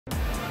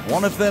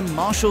One of them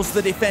marshals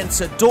the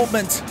defence at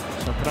Dortmund.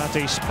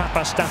 Sokratis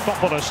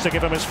Papastafopoulos to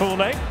give him his full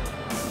name.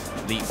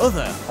 The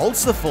other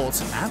holds the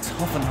fort at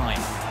Hoffenheim.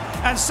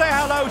 And say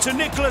hello to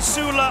Niklas,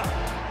 Süle.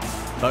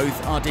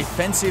 Both are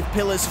defensive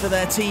pillars for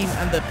their team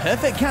and the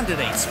perfect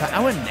candidates for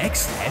our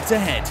next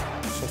head-to-head.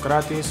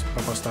 Sokratis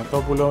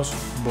Papastafopoulos,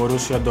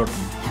 Borussia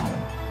Dortmund.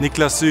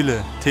 Niklas,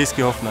 Süle,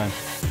 TSG Hoffenheim.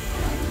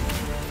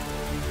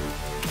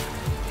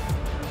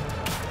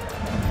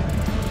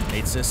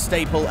 It's a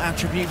staple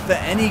attribute for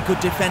any good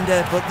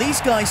defender, but these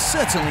guys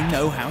certainly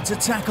know how to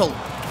tackle.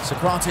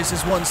 Sokratis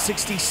has won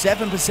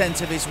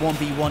 67% of his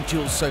 1v1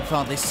 duels so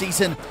far this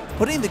season,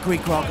 putting the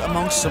Greek rock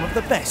amongst some of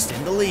the best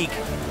in the league.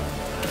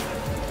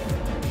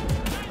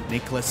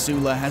 Niklas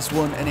Süle has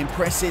won an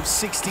impressive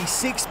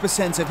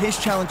 66% of his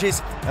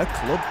challenges, a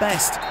club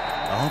best.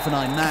 The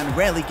Hoffenheim man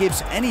rarely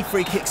gives any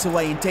free kicks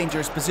away in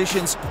dangerous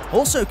positions,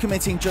 also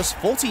committing just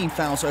 14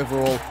 fouls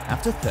overall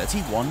after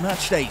 31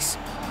 match days.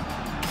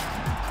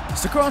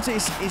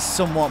 Sokratis is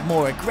somewhat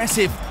more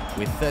aggressive,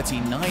 with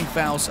 39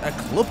 fouls a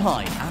club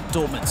high at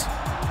Dortmund.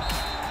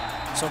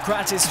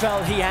 Sokratis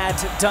felt he had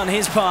done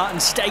his part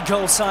and stayed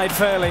goal side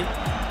fairly.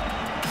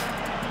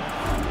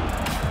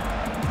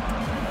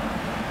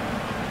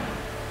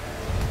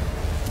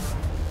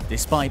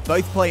 Despite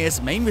both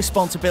players' main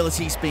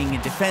responsibilities being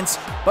in defence,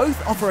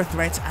 both offer a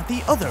threat at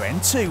the other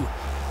end too.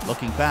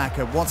 Looking back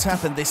at what's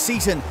happened this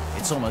season,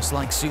 it's almost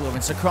like Süle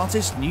and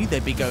Sokratis knew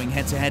they'd be going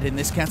head-to-head in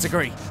this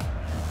category.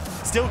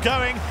 Still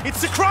going,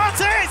 it's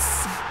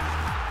Sokratis!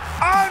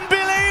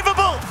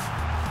 Unbelievable!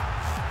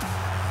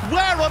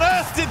 Where on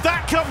earth did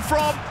that come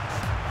from?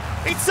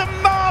 It's a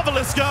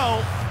marvellous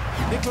goal!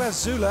 Niklas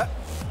Süle,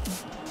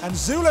 and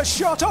Süle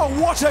shot, oh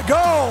what a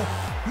goal!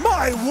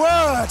 My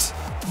word!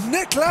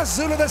 Niklas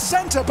Süle, the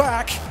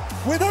centre-back,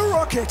 with a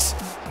rocket!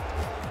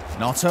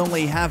 Not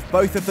only have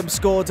both of them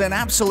scored an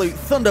absolute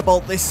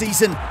thunderbolt this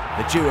season,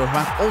 the duo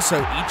have also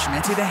each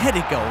netted a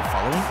headed goal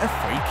following a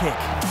free kick.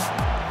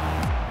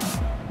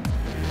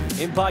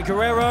 In by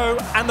Guerrero,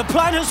 and the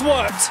plan has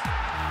worked.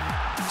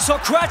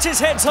 Sokratis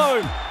heads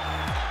home.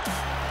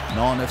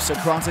 None of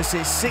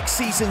Sokratis' 6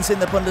 seasons in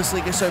the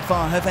Bundesliga so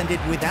far have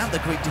ended without the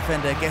Greek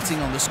defender getting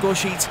on the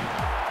scoresheet,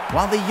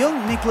 while the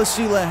young Niklas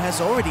Süle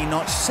has already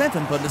notched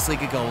 7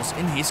 Bundesliga goals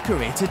in his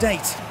career to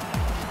date.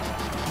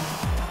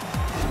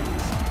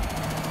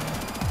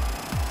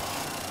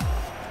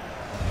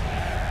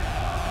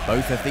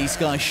 Both of these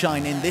guys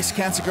shine in this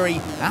category.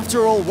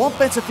 After all, what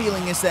better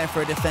feeling is there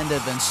for a defender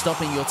than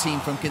stopping your team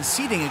from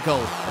conceding a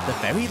goal at the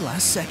very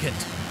last second?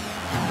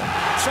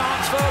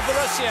 Chance for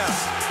Borussia.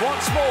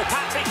 Once more,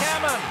 Patrick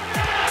Hammond.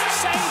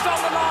 Saved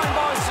on the line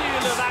by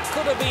Süle. That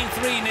could have been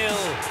 3-0.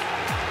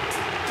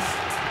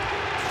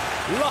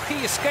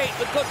 Lucky escape,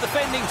 but good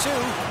defending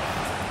too.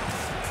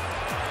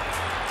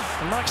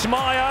 Max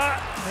Meyer,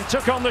 he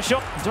took on the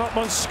shot.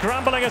 Dortmund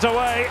scrambling it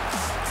away.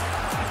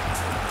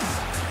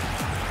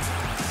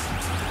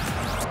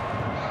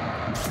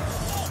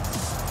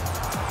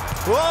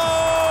 Whoa!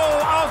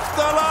 Off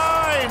the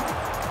line!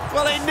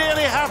 Well, it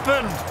nearly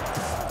happened.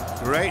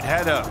 Great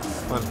header.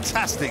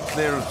 Fantastic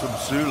clearance from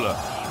Süle.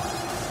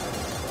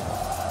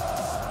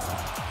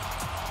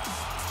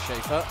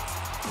 Schaefer.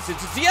 It's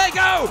into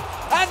Diego!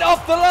 And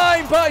off the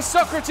line by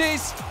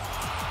Sokratis.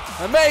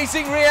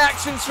 Amazing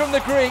reactions from the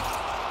Greek.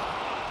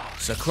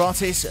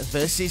 Sokratis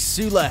versus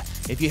Süle.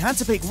 If you had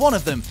to pick one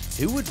of them,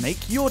 who would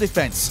make your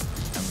defence?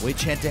 And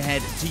which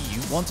head-to-head do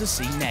you want to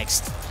see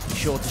next? Be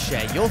sure to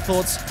share your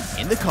thoughts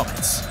in the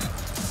comments.